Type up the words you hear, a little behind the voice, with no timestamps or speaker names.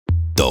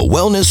The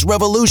Wellness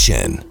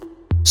Revolution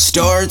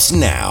starts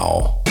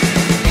now.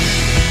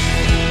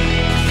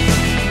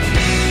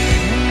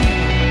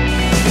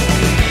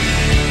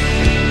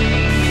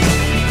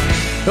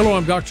 Hello,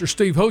 I'm Dr.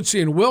 Steve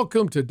Hotze, and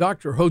welcome to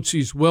Dr.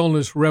 Hotze's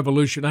Wellness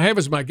Revolution. I have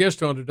as my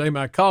guest on today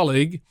my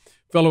colleague,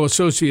 fellow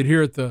associate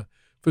here at the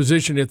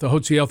physician at the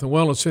Hotze Health and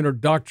Wellness Center,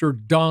 Dr.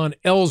 Don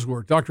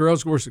Ellsworth. Dr.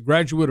 Ellsworth is a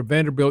graduate of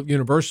Vanderbilt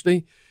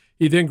University.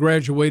 He then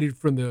graduated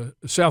from the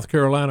South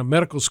Carolina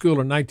Medical School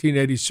in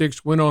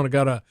 1986, went on and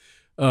got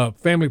a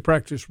family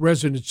practice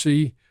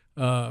residency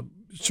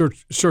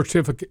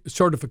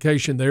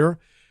certification there,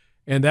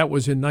 and that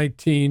was in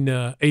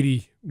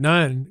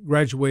 1989,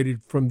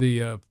 graduated from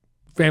the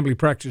family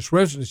practice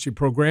residency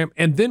program,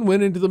 and then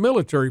went into the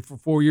military for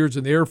 4 years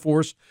in the Air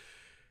Force.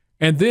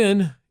 And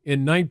then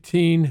in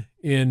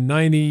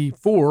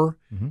 1994,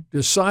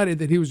 decided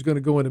that he was going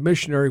to go into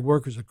missionary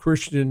work as a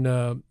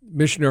Christian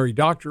missionary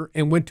doctor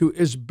and went to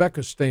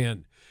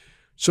Uzbekistan.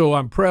 So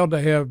I'm proud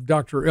to have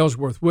Dr.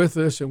 Ellsworth with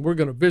us, and we're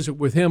going to visit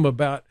with him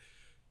about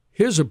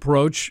his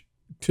approach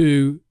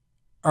to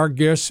our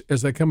guests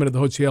as they come into the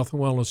Hotze Health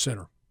and Wellness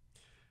Center.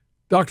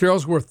 Dr.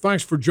 Ellsworth,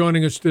 thanks for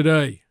joining us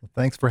today. Well,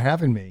 thanks for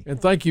having me.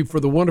 And thank you for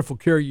the wonderful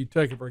care you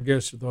take of our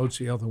guests at the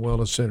Hotze Health and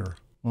Wellness Center.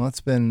 Well,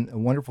 it's been a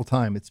wonderful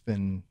time. It's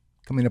been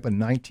coming up in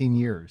 19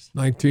 years.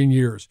 19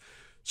 years.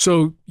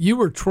 So you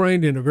were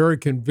trained in a very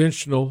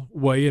conventional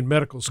way in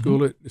medical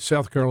school at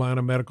South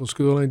Carolina Medical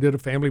School, and did a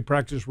family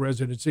practice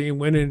residency and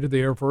went into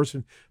the Air Force.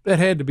 And that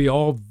had to be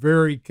all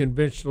very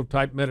conventional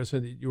type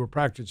medicine that you were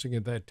practicing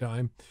at that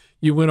time.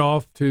 You went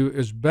off to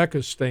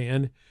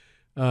Uzbekistan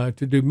to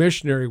do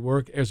missionary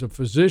work as a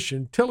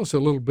physician. Tell us a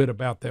little bit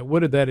about that.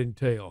 What did that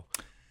entail?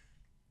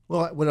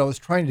 Well, what I was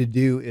trying to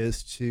do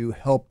is to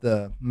help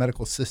the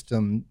medical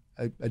system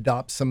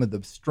adopt some of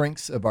the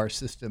strengths of our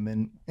system.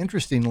 And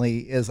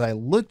interestingly, as I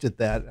looked at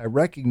that, I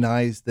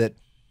recognized that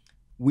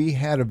we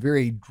had a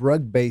very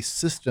drug-based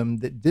system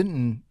that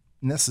didn't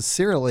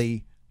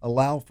necessarily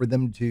allow for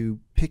them to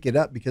pick it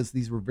up because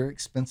these were very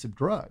expensive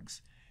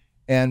drugs.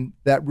 And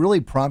that really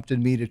prompted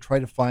me to try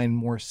to find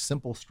more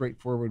simple,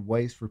 straightforward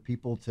ways for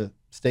people to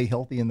stay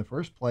healthy in the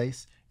first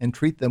place and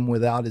treat them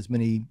without as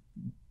many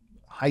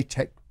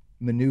high-tech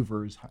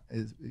maneuvers.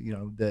 As, you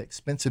know, the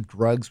expensive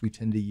drugs we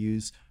tend to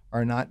use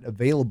are not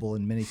available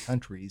in many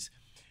countries.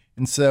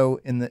 And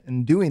so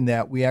in doing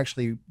that, we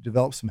actually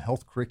developed some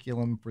health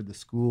curriculum for the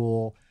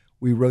school.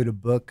 We wrote a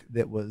book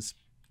that was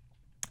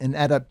an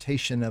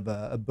adaptation of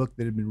a book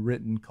that had been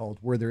written called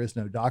Where There Is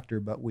No Doctor,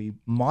 but we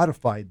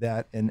modified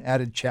that and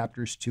added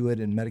chapters to it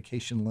and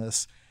medication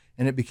lists,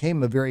 and it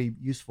became a very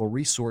useful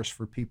resource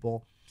for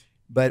people.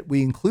 But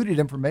we included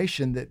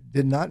information that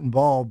did not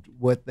involve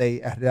what they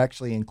had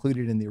actually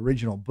included in the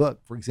original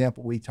book. For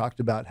example, we talked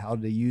about how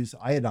to use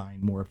iodine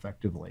more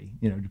effectively,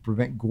 to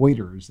prevent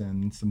goiters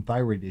and some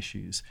thyroid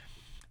issues,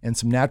 and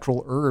some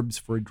natural herbs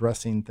for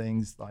addressing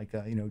things like,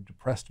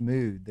 depressed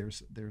mood. There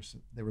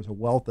was a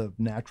wealth of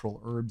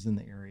natural herbs in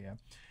the area.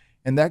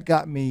 And that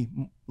got me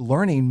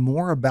learning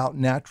more about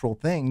natural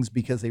things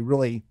because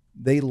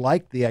they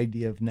liked the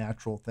idea of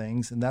natural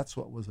things, and that's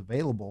what was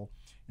available.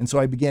 And so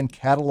I began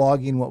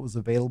cataloging what was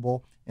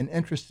available. And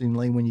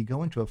interestingly, when you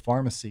go into a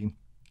pharmacy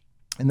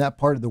in that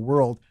part of the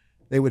world,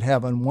 they would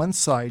have on one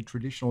side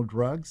traditional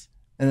drugs,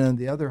 and on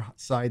the other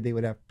side, they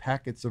would have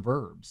packets of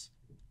herbs.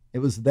 It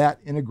was that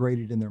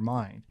integrated in their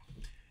mind.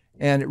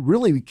 And it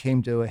really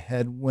came to a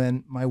head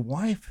when my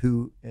wife,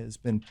 who has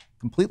been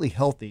completely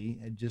healthy,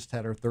 had just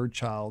had her third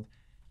child,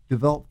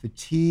 developed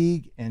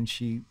fatigue, and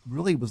she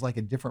really was like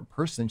a different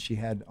person. She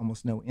had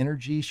almost no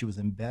energy. She was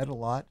in bed a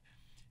lot.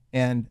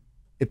 And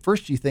at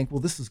first you think, well,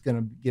 this is going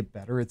to get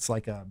better. It's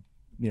like a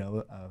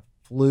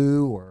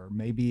flu, or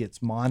maybe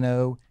it's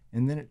mono.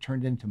 And then it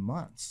turned into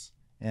months.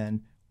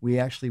 And we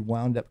actually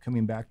wound up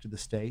coming back to the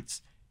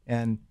States.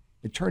 And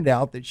it turned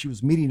out that she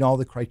was meeting all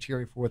the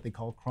criteria for what they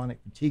call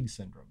chronic fatigue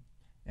syndrome,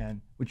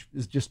 and which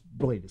is just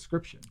really a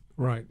description.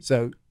 Right.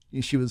 So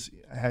she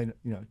had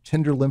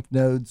tender lymph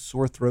nodes,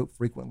 sore throat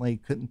frequently,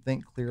 couldn't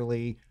think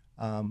clearly,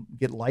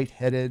 get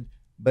lightheaded,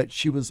 but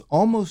she was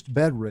almost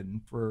bedridden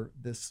for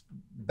this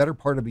better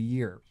part of a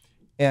year.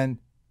 And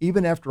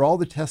even after all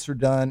the tests are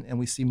done and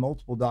we see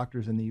multiple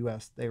doctors in the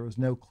U.S., there was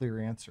no clear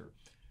answer.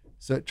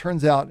 So it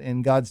turns out,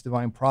 in God's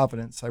divine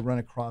providence, I run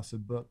across a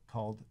book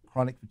called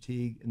Chronic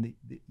Fatigue and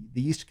the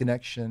Yeast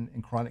Connection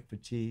in Chronic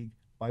Fatigue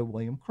by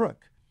William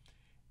Crook.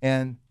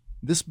 And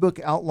this book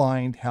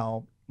outlined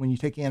how when you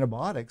take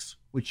antibiotics,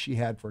 which she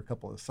had for a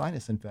couple of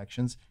sinus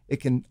infections, it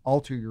can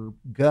alter your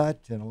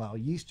gut and allow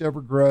yeast to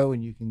overgrow,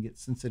 and you can get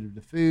sensitive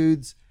to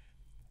foods.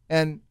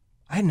 And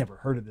I had never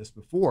heard of this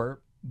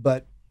before,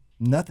 but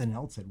nothing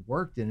else had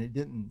worked, and it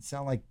didn't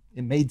sound like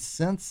it made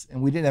sense,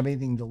 and we didn't have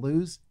anything to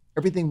lose.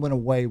 Everything went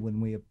away when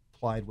we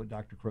applied what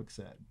Dr. Crook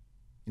said.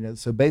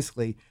 So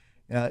basically,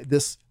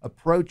 this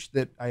approach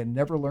that I had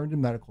never learned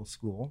in medical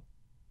school,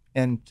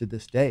 and to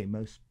this day,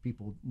 most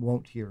people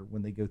won't hear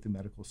when they go through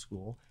medical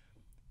school,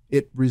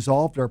 it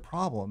resolved our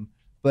problem.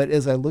 But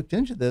as I looked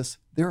into this,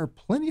 there are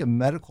plenty of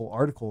medical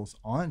articles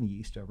on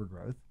yeast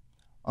overgrowth,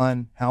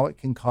 on how it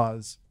can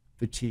cause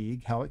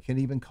fatigue, how it can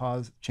even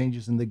cause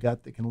changes in the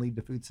gut that can lead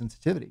to food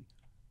sensitivity.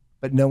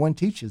 But no one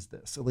teaches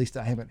this. At least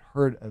I haven't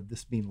heard of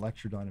this being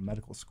lectured on in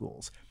medical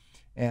schools.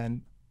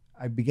 And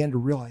I began to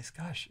realize,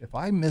 gosh, if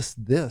I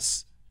missed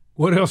this,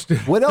 what else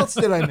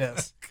did I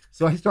miss?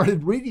 So I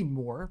started reading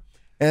more.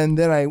 And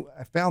then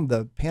I found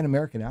the Pan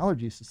American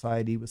Allergy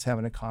Society was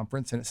having a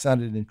conference, and it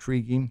sounded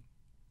intriguing.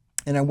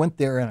 And I went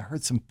there and I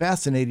heard some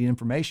fascinating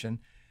information.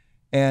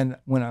 And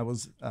when I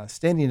was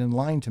standing in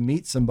line to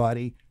meet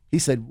somebody, he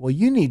said, well,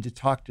 you need to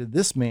talk to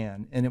this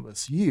man. And it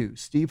was you,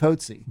 Steve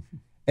Hotze.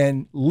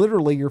 And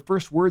literally your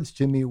first words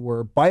to me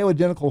were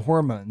bioidentical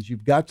hormones.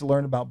 You've got to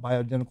learn about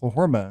bioidentical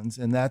hormones.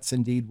 And that's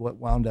indeed what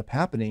wound up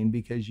happening,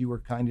 because you were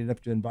kind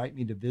enough to invite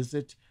me to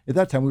visit. At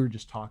that time, we were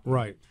just talking.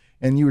 Right.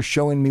 And you were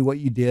showing me what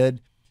you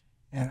did.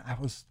 And I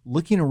was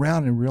looking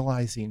around and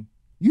realizing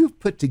you've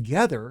put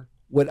together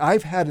what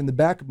I've had in the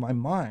back of my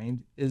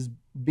mind is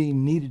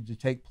being needed to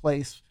take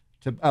place.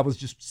 I was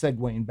just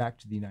segueing back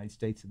to the United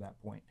States at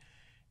that point.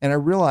 And I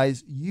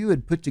realized you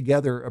had put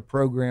together a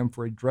program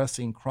for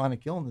addressing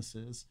chronic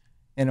illnesses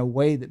in a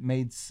way that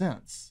made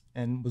sense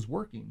and was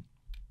working.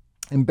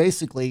 And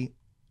basically,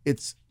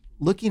 it's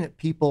looking at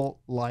people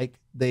like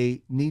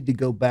they need to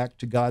go back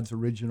to God's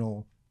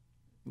original,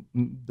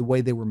 the way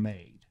they were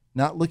made,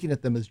 not looking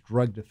at them as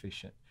drug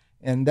deficient.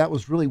 And that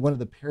was really one of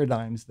the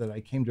paradigms that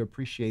I came to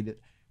appreciate. It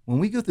when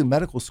we go through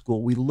medical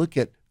school, we look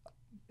at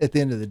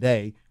the end of the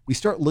day, we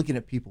start looking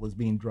at people as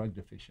being drug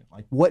deficient.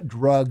 Like, what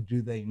drug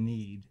do they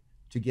need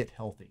to get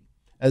healthy?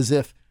 As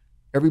if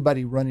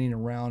everybody running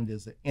around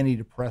is an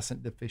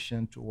antidepressant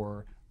deficient,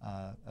 or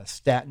a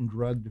statin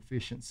drug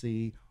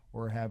deficiency,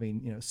 or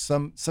having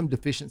some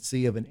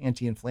deficiency of an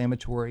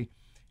anti-inflammatory.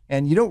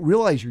 And you don't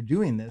realize you're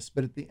doing this,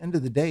 but at the end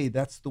of the day,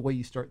 that's the way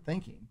you start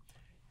thinking.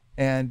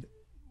 And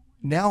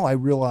now I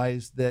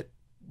realize that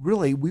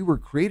really we were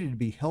created to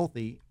be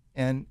healthy.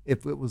 And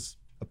if it was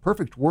a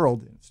perfect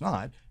world, and it's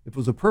not, if it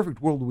was a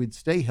perfect world, we'd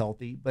stay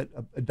healthy. But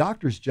a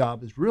doctor's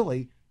job is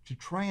really to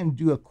try and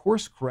do a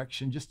course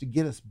correction just to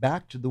get us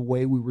back to the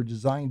way we were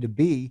designed to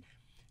be.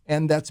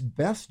 And that's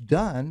best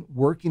done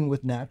working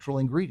with natural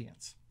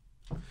ingredients.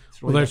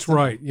 Well, that's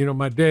right.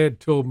 My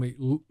dad told me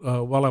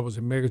while I was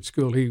in medical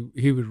school,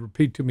 he would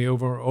repeat to me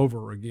over and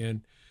over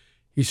again.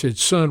 He said,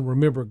 son,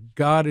 remember,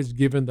 God has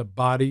given the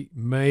body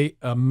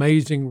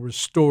amazing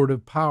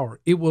restorative power.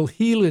 It will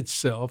heal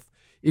itself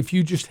if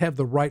you just have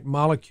the right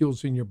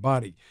molecules in your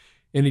body.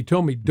 And he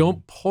told me,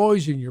 don't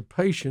poison your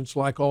patients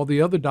like all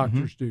the other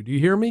doctors do. Do you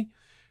hear me?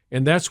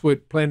 And that's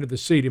what planted the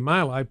seed in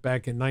my life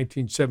back in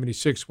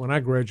 1976 when I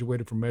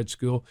graduated from med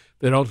school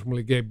that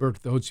ultimately gave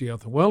birth to the Hotze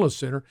Health and Wellness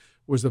Center,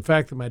 was the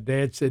fact that my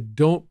dad said,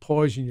 don't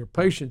poison your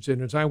patients.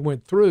 And as I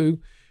went through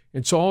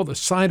and saw all the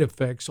side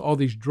effects all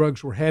these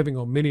drugs were having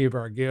on many of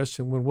our guests,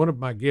 and when one of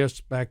my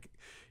guests back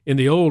in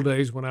the old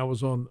days when I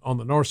was on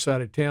the north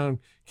side of town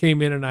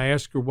came in and I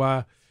asked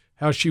her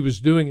how she was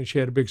doing, and she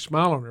had a big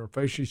smile on her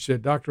face. She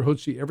said, Dr.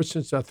 Hotze, ever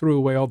since I threw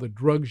away all the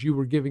drugs you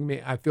were giving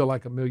me, I feel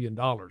like $1 million.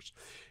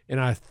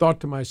 And I thought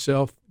to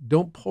myself,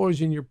 don't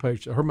poison your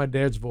patients. I heard my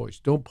dad's voice,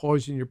 don't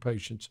poison your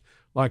patients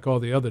like all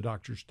the other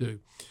doctors do.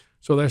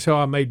 So that's how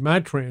I made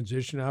my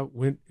transition. I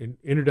went and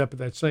ended up at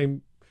that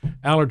same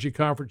allergy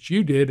conference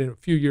you did a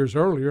few years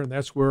earlier, and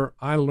that's where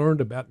I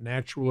learned about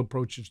natural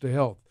approaches to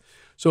health.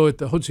 So at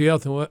the Hotze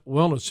Health and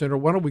Wellness Center,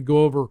 why don't we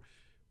go over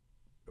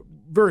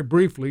very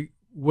briefly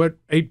what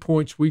 8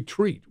 points we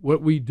treat,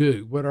 what we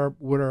do, what are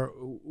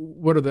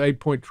the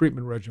 8-point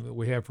treatment regimen that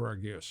we have for our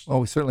guests? Well,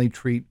 we certainly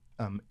treat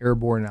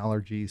airborne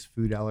allergies,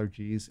 food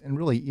allergies, and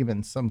really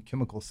even some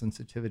chemical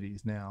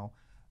sensitivities now,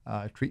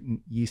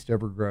 treating yeast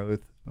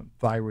overgrowth,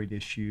 thyroid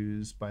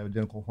issues,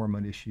 bioidentical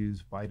hormone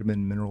issues,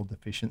 vitamin, mineral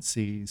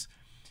deficiencies.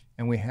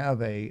 And we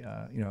have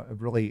a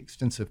really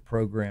extensive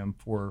program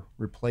for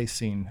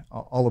replacing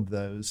all of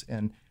those.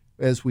 And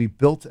as we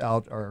built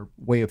out our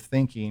way of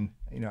thinking,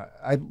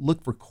 I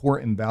look for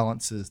core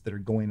imbalances that are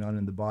going on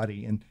in the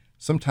body. And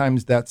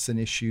sometimes that's an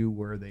issue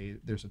where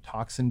there's a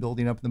toxin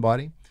building up in the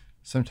body.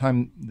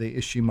 Sometimes the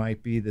issue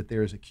might be that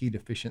there's a key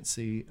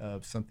deficiency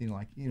of something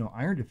like,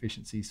 iron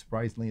deficiency,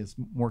 surprisingly, is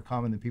more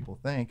common than people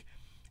think.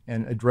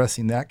 And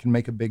addressing that can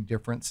make a big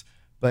difference.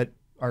 But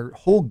our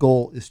whole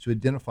goal is to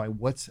identify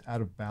what's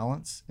out of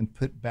balance and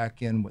put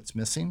back in what's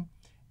missing.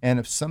 And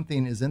if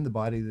something is in the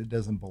body that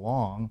doesn't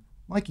belong,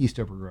 like yeast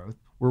overgrowth,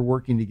 we're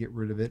working to get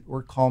rid of it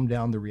or calm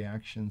down the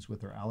reactions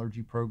with our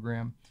allergy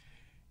program.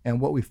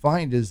 And what we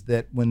find is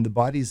that when the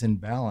body's in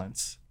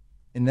balance,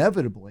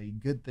 inevitably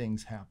good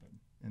things happen.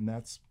 And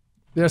that's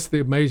the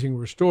amazing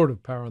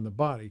restorative power in the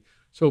body.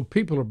 So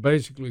people are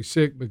basically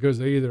sick because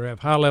they either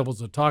have high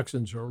levels of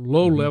toxins or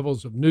low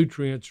levels of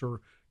nutrients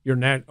or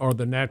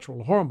the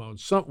natural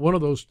hormones. One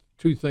of those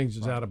two things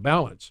is out of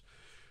balance.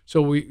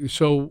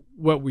 So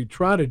what we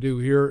try to do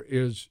here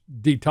is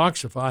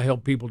detoxify,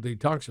 help people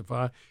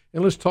detoxify,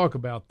 and let's talk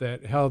about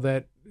that, how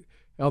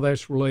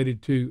that's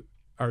related to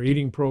our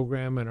eating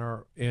program and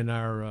our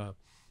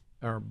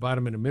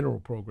vitamin and mineral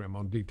program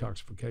on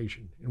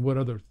detoxification, and what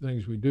other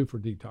things we do for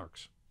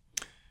detox.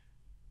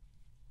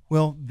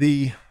 Well,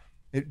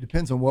 it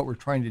depends on what we're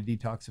trying to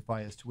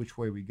detoxify as to which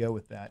way we go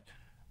with that.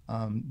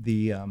 And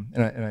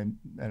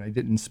I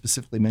didn't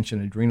specifically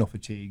mention adrenal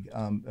fatigue,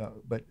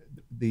 but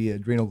the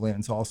adrenal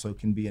glands also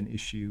can be an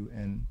issue,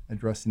 and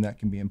addressing that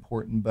can be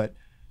important. But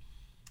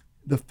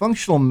the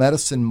functional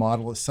medicine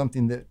model is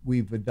something that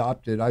we've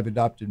adopted. I've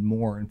adopted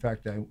more. In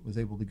fact, I was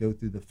able to go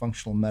through the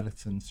functional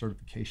medicine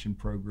certification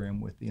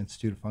program with the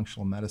Institute of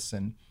Functional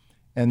Medicine.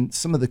 And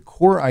some of the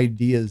core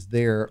ideas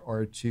there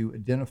are to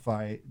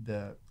identify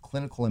the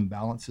clinical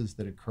imbalances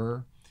that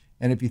occur.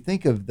 And if you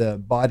think of the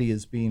body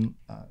as being,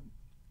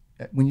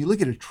 when you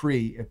look at a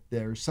tree, if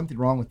there's something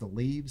wrong with the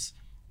leaves,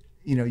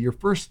 your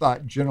first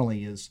thought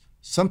generally is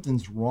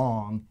something's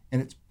wrong,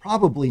 and it's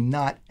probably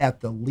not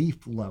at the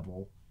leaf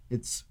level.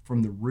 It's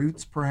from the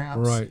roots,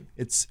 perhaps. Right.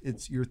 It's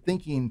you're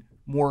thinking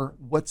more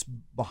what's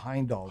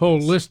behind all this.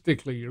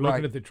 Holistically, you're looking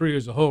Right. at the tree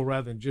as a whole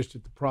rather than just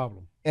at the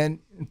problem. And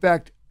in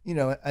fact,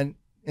 and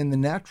in the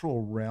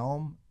natural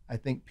realm, I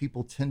think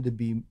people tend to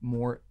be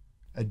more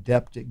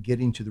adept at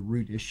getting to the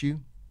root issue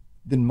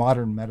than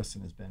modern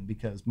medicine has been,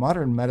 because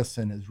modern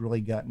medicine has really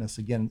gotten us,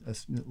 again,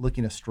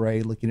 looking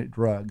astray, looking at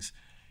drugs.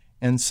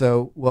 And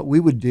so what we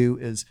would do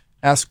is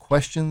ask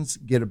questions,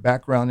 get a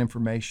background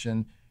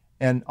information,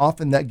 and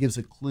often that gives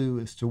a clue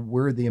as to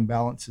where the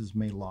imbalances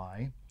may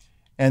lie.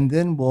 And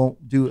then we'll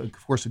do, of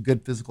course, a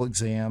good physical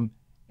exam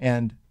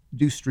and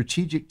do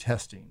strategic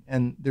testing.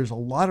 And there's a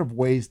lot of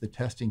ways the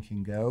testing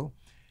can go.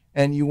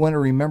 And you want to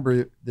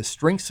remember the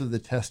strengths of the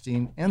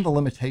testing and the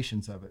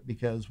limitations of it,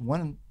 because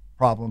one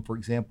problem, for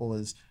example,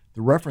 is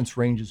the reference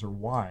ranges are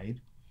wide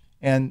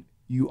and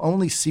you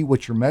only see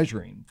what you're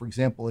measuring. For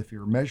example, if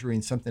you're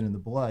measuring something in the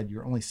blood,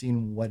 you're only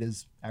seeing what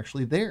is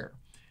actually there.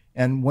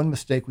 And one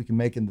mistake we can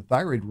make in the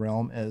thyroid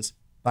realm is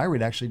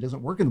thyroid actually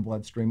doesn't work in the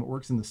bloodstream, it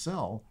works in the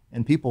cell.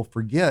 And people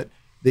forget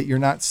that you're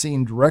not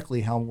seeing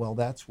directly how well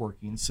that's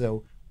working.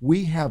 So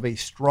we have a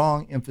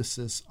strong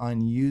emphasis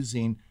on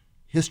using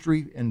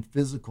history and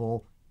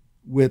physical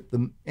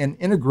and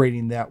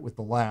integrating that with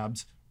the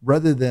labs,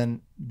 rather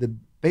than the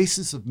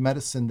basis of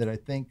medicine that I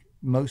think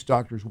most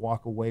doctors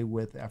walk away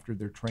with after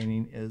their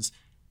training is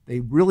they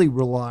really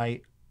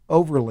rely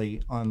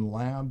overly on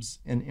labs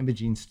and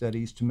imaging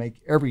studies to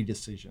make every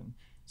decision.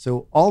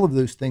 So all of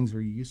those things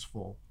are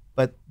useful,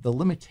 but the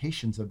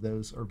limitations of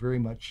those are very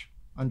much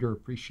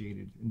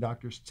underappreciated, and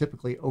doctors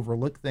typically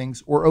overlook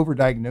things or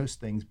overdiagnose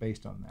things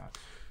based on that.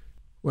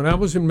 When I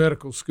was in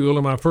medical school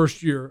in my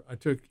first year, I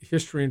took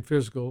history and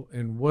physical,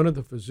 and one of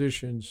the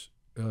physicians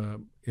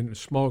in a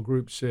small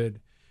group said,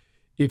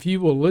 if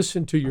you will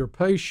listen to your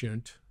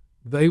patient,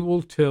 they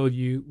will tell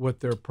you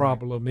what their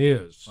problem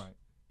is, Right.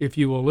 if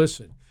you will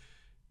listen.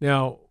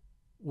 Now,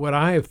 what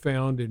I have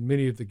found in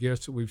many of the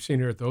guests that we've seen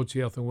here at the Otsi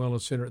Health and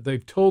Wellness Center,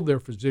 they've told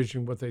their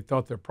physician what they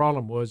thought their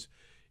problem was,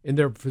 and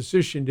their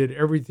physician did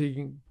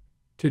everything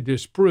to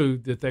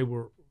disprove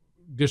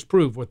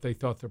what they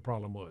thought their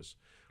problem was.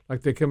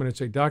 Like they come in and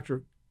say,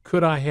 doctor,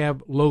 could I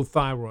have low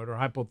thyroid or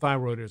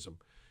hypothyroidism?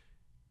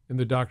 And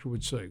the doctor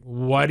would say,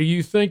 why do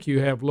you think you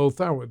have low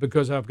thyroid?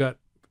 Because I've got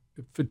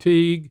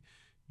fatigue,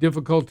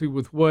 difficulty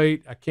with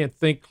weight, I can't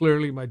think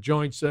clearly, my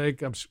joints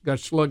ache, I've got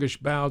sluggish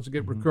bowels, I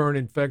get recurrent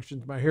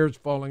infections, my hair's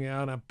falling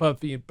out, I'm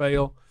puffy and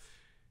pale.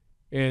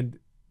 And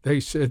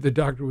the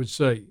doctor would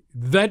say,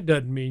 that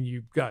doesn't mean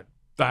you've got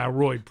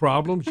thyroid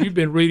problems. You've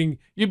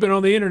been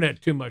on the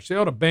internet too much. They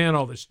ought to ban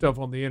all this stuff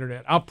on the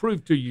internet. I'll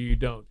prove to you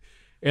don't.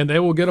 And they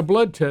will get a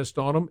blood test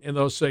on them, and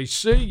they'll say,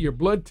 see, your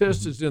blood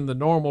test is in the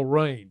normal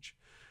range.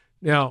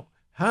 Now,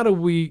 how do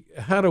we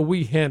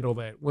handle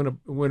that?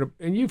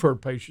 And you've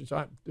heard patients,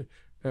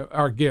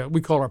 our guest, we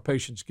call our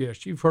patients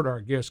guests. You've heard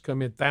our guests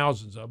come in,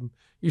 thousands of them.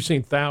 You've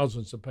seen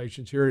thousands of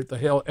patients here at the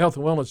Health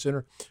and Wellness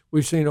Center.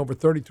 We've seen over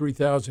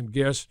 33,000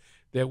 guests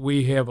that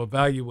we have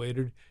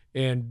evaluated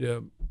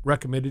and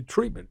recommended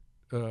treatment,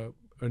 a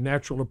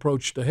natural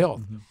approach to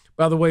health. Mm-hmm.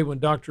 By the way, when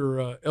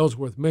Dr.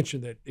 Ellsworth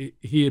mentioned that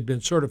he had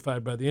been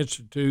certified by the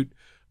Institute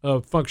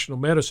of Functional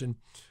Medicine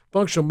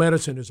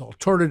is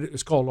alternative.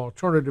 It's called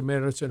alternative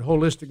medicine,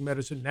 holistic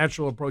medicine,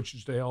 natural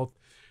approaches to health.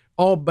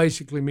 All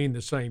basically mean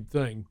the same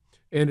thing.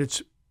 And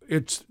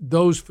it's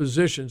those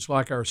physicians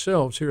like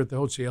ourselves here at the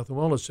Otsi Health and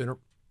Wellness Center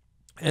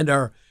and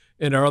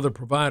our other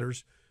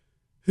providers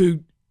who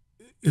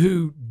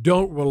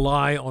don't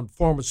rely on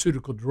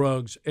pharmaceutical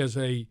drugs as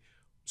a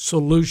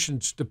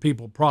solutions to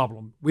people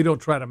problem. We don't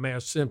try to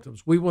mask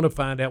symptoms. We want to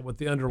find out what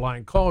the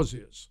underlying cause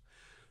is.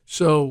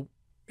 So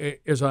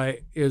as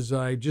I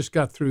just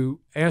got through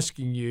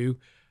asking you,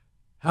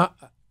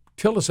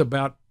 tell us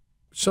about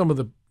some of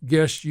the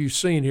guests you've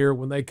seen here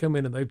when they come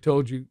in and they've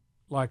told you,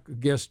 like a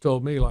guest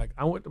told me, like,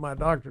 I went to my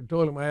doctor and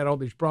told him I had all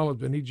these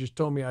problems, and he just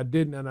told me I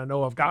didn't, and I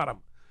know I've got them.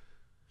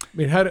 I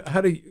mean,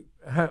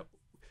 how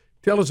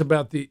tell us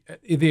about the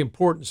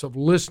importance of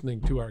listening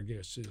to our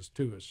guests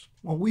to us.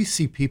 Well, we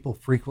see people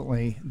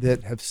frequently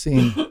that have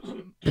seen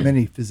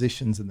many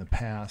physicians in the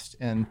past,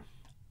 and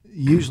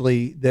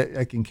usually that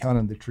I can count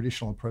on the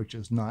traditional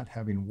approaches not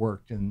having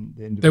worked, and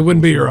the they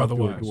wouldn't be here walk through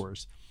otherwise. the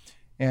doors.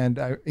 And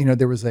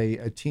there was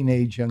a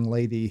teenage young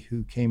lady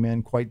who came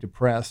in quite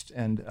depressed,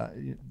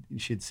 and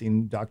she had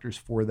seen doctors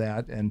for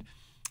that, and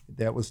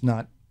that was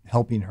not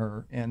helping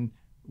her. And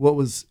what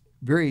was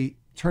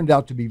turned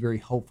out to be very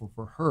helpful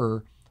for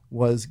her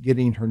was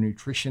getting her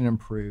nutrition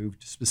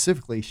improved.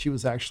 Specifically, she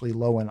was actually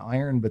low in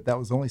iron, but that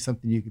was only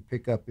something you could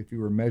pick up if you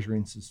were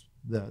measuring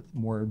the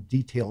more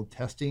detailed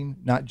testing,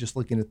 not just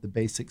looking at the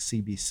basic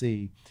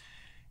CBC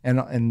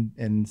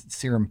and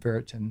serum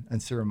ferritin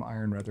and serum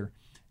iron rather.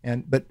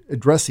 But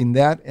addressing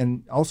that,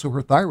 and also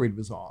her thyroid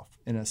was off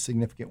in a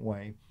significant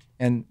way.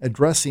 And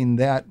addressing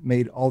that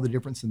made all the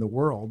difference in the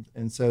world.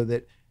 And so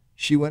that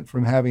she went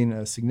from having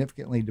a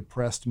significantly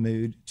depressed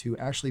mood to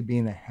actually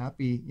being a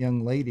happy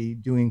young lady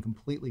doing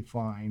completely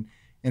fine.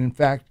 And in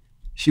fact,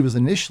 she was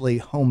initially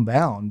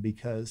homebound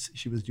because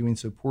she was doing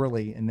so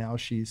poorly, and now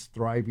she's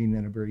thriving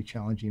in a very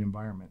challenging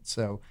environment.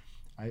 So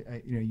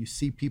you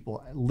see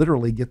people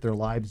literally get their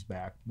lives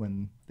back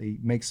when they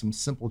make some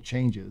simple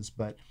changes.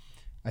 But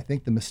I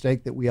think the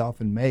mistake that we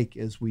often make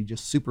is we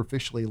just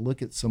superficially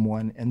look at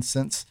someone, and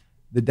since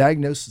the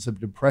diagnosis of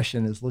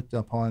depression is looked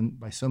upon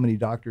by so many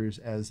doctors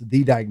as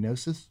the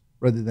diagnosis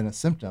rather than a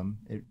symptom.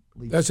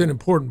 That's an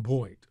important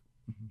point.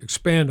 Mm-hmm.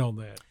 Expand on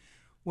that.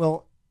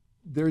 Well,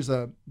 there's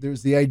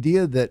the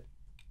idea that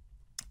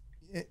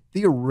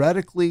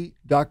theoretically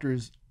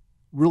doctors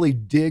really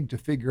dig to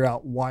figure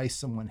out why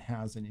someone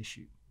has an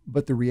issue.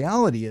 But the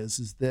reality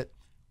is that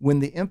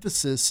when the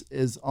emphasis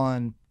is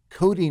on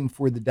coding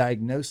for the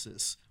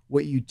diagnosis,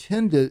 what you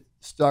tend to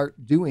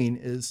start doing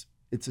is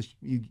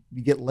you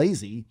get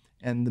lazy.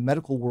 And the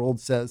medical world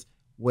says,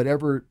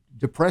 whatever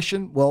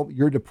depression, well,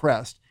 you're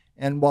depressed.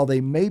 And while they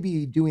may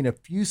be doing a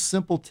few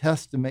simple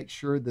tests to make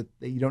sure that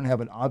you don't have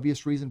an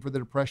obvious reason for the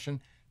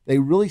depression, they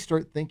really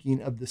start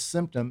thinking of the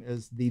symptom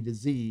as the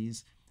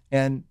disease.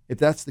 And if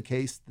that's the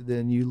case,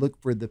 then you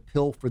look for the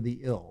pill for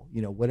the ill,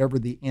 whatever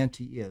the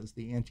anti is,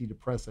 the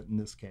antidepressant in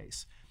this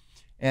case.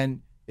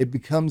 And it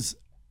becomes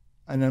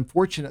an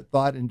unfortunate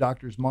thought in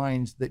doctors'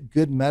 minds that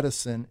good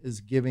medicine is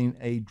giving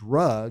a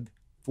drug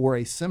for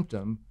a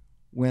symptom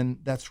when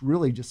that's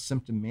really just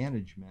symptom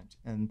management.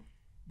 And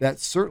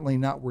that's certainly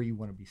not where you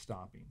want to be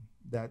stopping.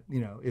 That,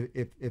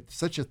 if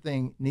such a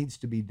thing needs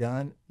to be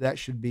done, that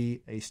should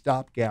be a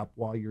stopgap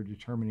while you're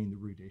determining the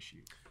root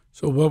issue.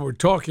 So what we're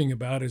talking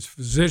about is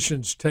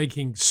physicians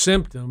taking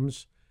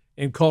symptoms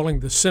and calling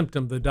the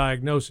symptom the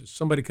diagnosis.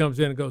 Somebody comes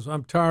in and goes,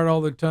 I'm tired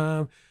all the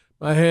time,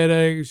 my head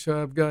aches,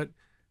 I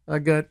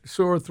got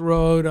sore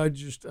throat,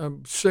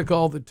 I'm sick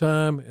all the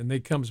time. And they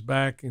comes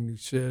back and he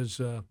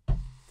says,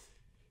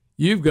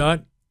 you've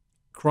got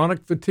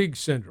chronic fatigue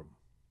syndrome.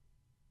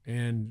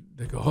 And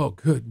they go, oh,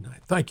 good.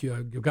 Thank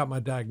you. You've got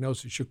my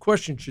diagnosis. Your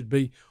question should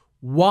be,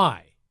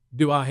 why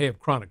do I have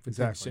chronic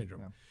fatigue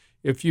syndrome? Yeah.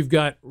 If you've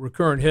got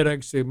recurrent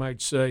headaches, they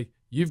might say,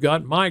 you've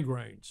got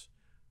migraines.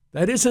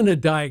 That isn't a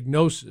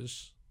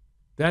diagnosis.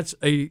 That's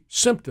a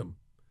symptom.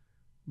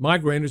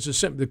 Migraine is a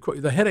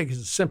symptom. The headache is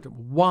a symptom.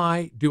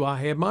 Why do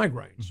I have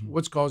migraines? Mm-hmm.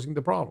 What's causing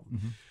the problem?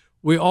 Mm-hmm.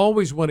 We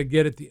always want to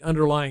get at the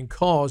underlying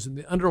cause, and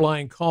the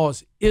underlying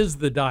cause is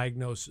the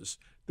diagnosis.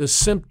 The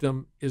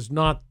symptom is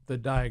not the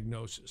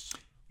diagnosis.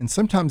 And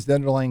sometimes the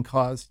underlying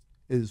cause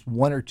is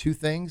one or two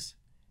things,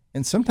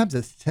 and sometimes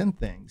it's 10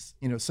 things.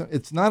 So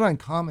it's not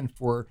uncommon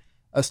for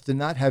us to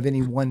not have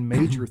any one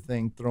major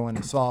thing throwing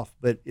us off,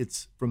 but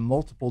it's from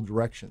multiple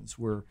directions.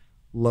 We're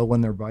low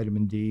in their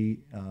vitamin D,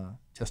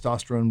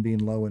 testosterone being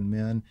low in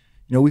men.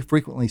 We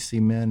frequently see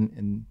men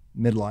in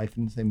midlife,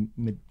 and say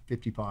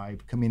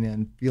mid-55, coming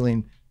in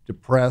feeling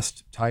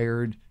depressed,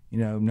 tired,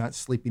 not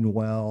sleeping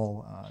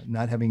well,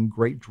 not having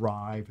great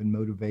drive and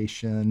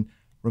motivation,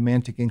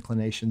 romantic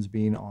inclinations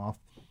being off.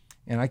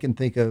 And I can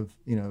think of,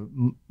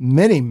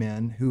 many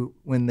men who,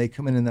 when they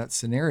come in that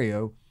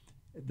scenario,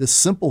 the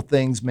simple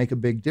things make a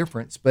big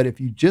difference. But if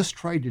you just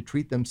tried to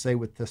treat them, say,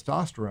 with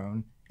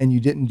testosterone, and you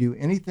didn't do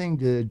anything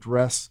to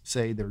address,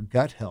 say, their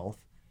gut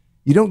health,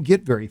 you don't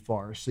get very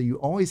far. So you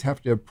always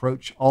have to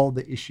approach all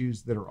the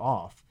issues that are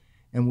off.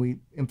 And we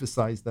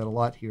emphasize that a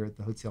lot here at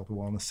the Hotze Health and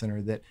Wellness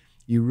Center, that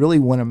you really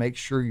want to make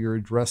sure you're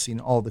addressing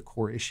all the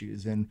core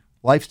issues. And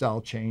lifestyle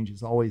change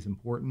is always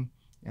important,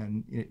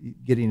 and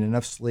getting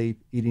enough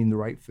sleep, eating the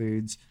right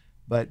foods.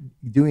 But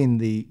doing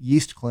the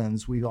yeast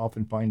cleanse, we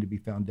often find to be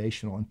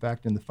foundational. In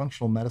fact, in the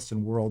functional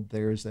medicine world,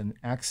 there's an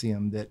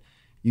axiom that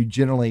you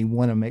generally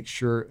want to make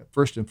sure,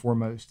 first and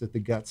foremost, that the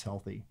gut's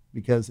healthy.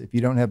 Because if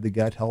you don't have the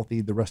gut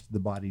healthy, the rest of the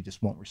body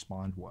just won't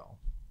respond well.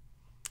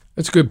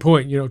 That's a good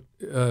point.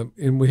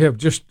 And we have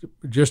just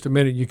a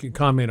minute. You can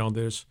comment on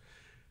this.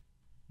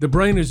 The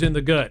brain is in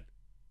the gut.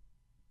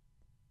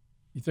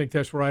 You think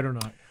that's right or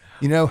not?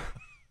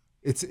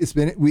 It's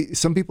been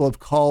some people have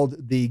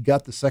called the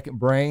gut the second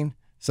brain.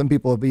 Some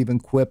people have even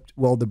quipped,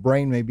 well, the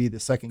brain may be the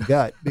second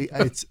gut.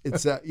 It's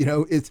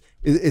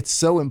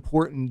so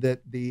important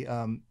that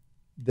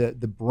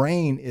the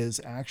brain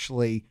is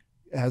actually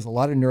has a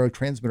lot of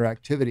neurotransmitter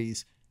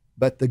activities,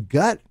 but the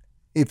gut,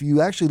 if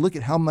you actually look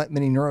at how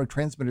many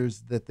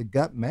neurotransmitters that the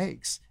gut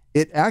makes,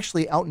 it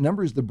actually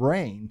outnumbers the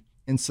brain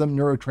in some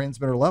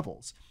neurotransmitter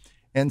levels.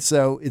 And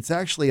so it's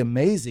actually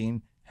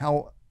amazing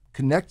how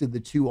connected the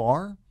two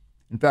are.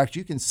 In fact,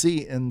 you can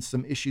see in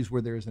some issues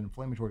where there's an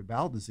inflammatory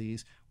bowel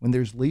disease, when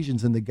there's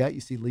lesions in the gut, you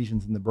see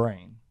lesions in the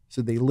brain.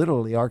 So they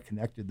literally are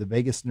connected. The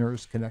vagus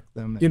nerves connect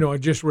them. You know, I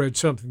just read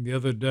something the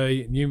other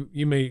day, and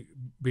you may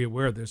be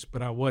aware of this,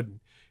 but I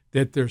wasn't,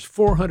 that there's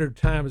 400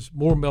 times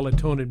more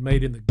melatonin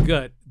made in the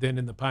gut than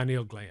in the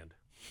pineal gland.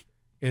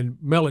 And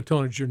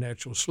melatonin is your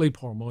natural sleep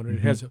hormone, and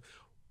it has a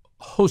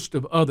host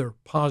of other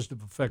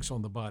positive effects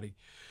on the body.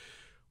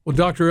 Well,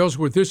 Dr.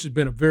 Ellsworth, this has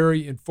been a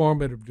very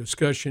informative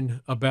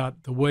discussion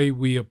about the way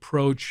we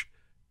approach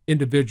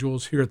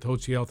individuals here at the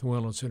Hotze Health and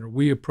Wellness Center.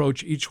 We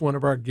approach each one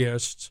of our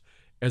guests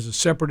as a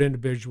separate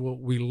individual.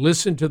 We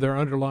listen to their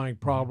underlying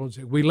problems,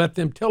 and we let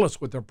them tell us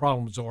what their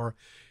problems are,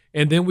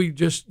 and then we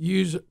just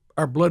use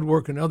our blood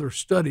work and other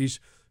studies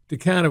to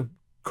kind of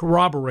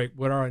corroborate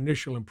what our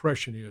initial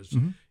impression is.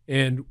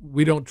 And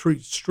we don't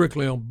treat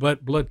strictly on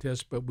blood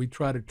tests, but we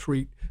try to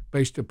treat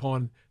based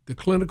upon the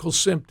clinical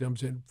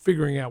symptoms and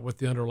figuring out what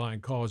the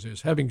underlying cause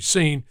is. Having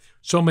seen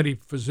so many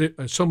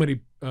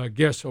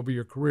guests over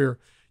your career,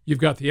 you've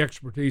got the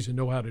expertise and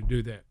know how to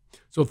do that.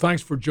 So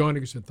thanks for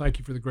joining us, and thank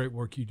you for the great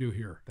work you do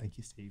here. Thank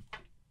you, Steve.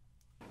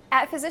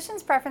 At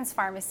Physicians Preference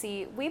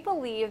Pharmacy, we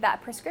believe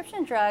that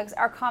prescription drugs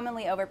are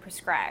commonly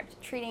overprescribed,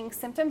 treating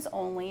symptoms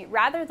only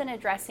rather than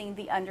addressing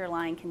the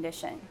underlying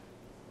condition.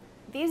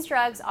 These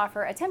drugs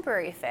offer a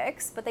temporary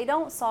fix, but they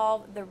don't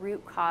solve the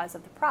root cause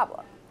of the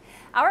problem.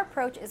 Our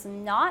approach is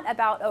not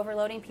about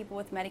overloading people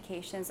with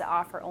medications that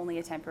offer only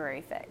a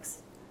temporary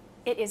fix.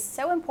 It is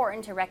so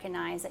important to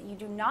recognize that you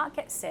do not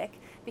get sick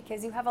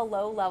because you have a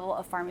low level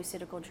of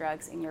pharmaceutical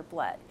drugs in your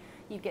blood.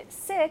 You get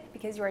sick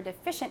because you are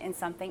deficient in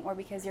something or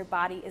because your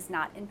body is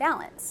not in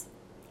balance.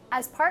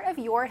 As part of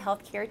your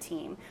healthcare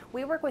team,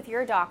 we work with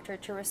your doctor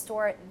to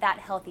restore that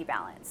healthy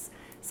balance.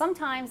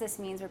 Sometimes this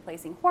means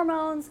replacing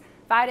hormones,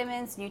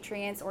 vitamins,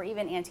 nutrients, or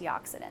even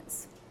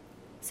antioxidants.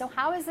 So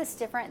how is this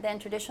different than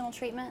traditional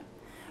treatment?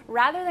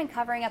 Rather than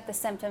covering up the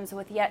symptoms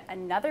with yet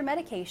another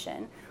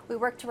medication, we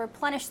work to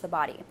replenish the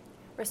body,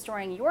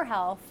 restoring your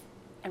health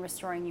and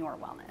restoring your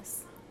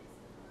wellness.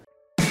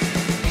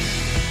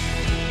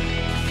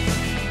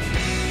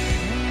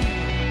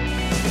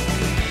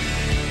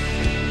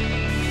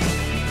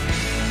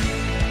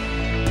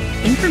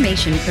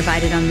 Information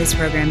provided on this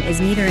program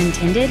is neither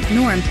intended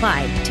nor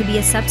implied to be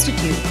a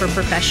substitute for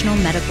professional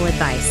medical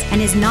advice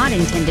and is not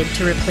intended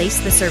to replace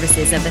the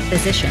services of a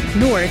physician,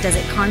 nor does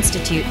it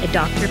constitute a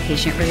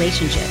doctor-patient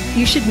relationship.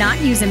 You should not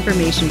use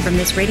information from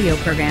this radio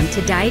program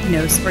to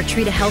diagnose or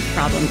treat a health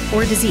problem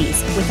or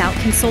disease without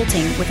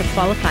consulting with a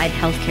qualified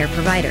healthcare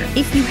provider.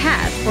 If you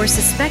have or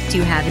suspect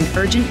you have an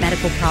urgent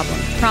medical problem,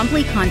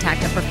 promptly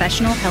contact a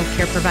professional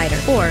healthcare provider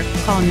or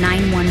call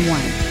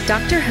 911.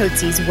 Dr.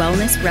 Hotze's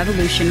Wellness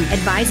Revolution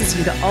advises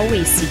you to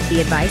always seek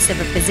the advice of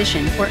a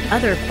physician or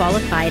other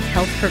qualified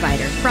health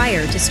provider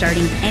prior to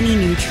starting any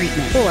new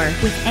treatment or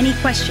with any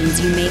questions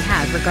you may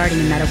have regarding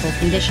a medical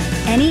condition.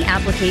 Any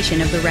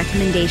application of the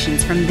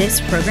recommendations from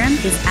this program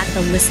is at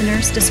the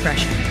listener's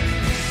discretion.